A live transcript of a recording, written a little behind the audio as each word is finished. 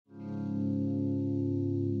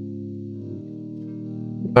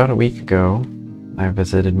About a week ago, I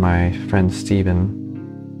visited my friend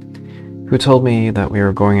Steven, who told me that we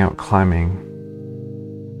were going out climbing,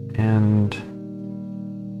 and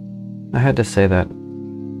I had to say that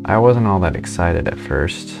I wasn't all that excited at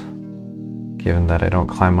first, given that I don't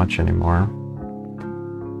climb much anymore.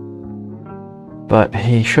 But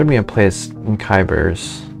he showed me a place in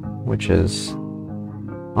Kyburz, which is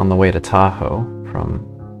on the way to Tahoe from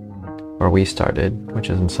where we started, which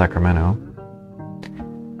is in Sacramento.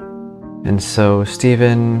 And so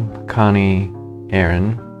Steven, Connie,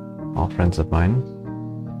 Aaron, all friends of mine,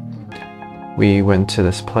 we went to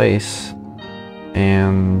this place,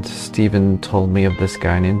 and Steven told me of this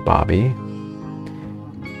guy named Bobby,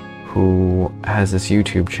 who has this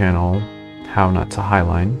YouTube channel,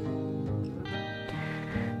 HowNOTToHIGHLINE.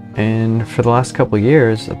 And for the last couple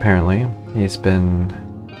years, apparently, he's been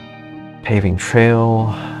paving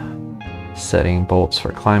trail, setting bolts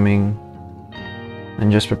for climbing, and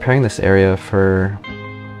just preparing this area for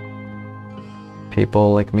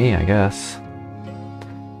people like me, I guess.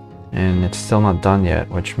 And it's still not done yet,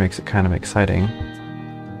 which makes it kind of exciting.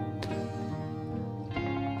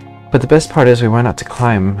 But the best part is we went out to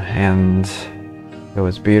climb, and it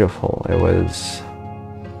was beautiful. It was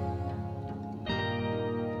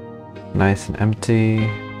nice and empty.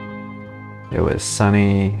 It was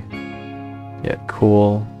sunny, yet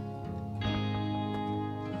cool.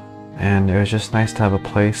 And it was just nice to have a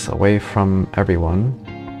place away from everyone.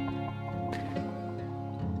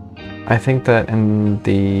 I think that in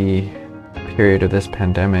the period of this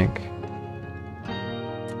pandemic,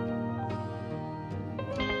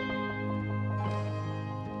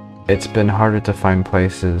 it's been harder to find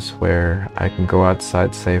places where I can go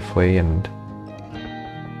outside safely and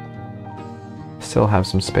still have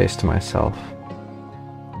some space to myself.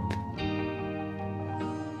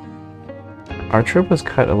 Our trip was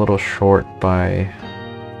cut a little short by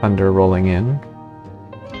thunder rolling in,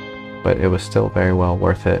 but it was still very well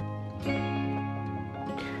worth it.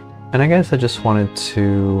 And I guess I just wanted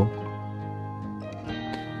to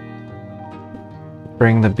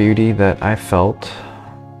bring the beauty that I felt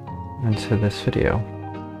into this video.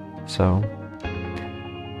 So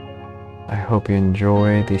I hope you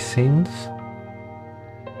enjoy these scenes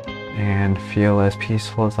and feel as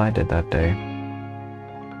peaceful as I did that day.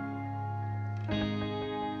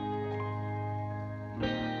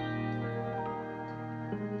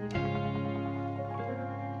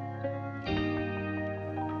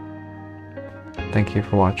 Thank you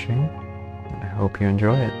for watching, and I hope you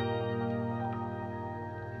enjoy it.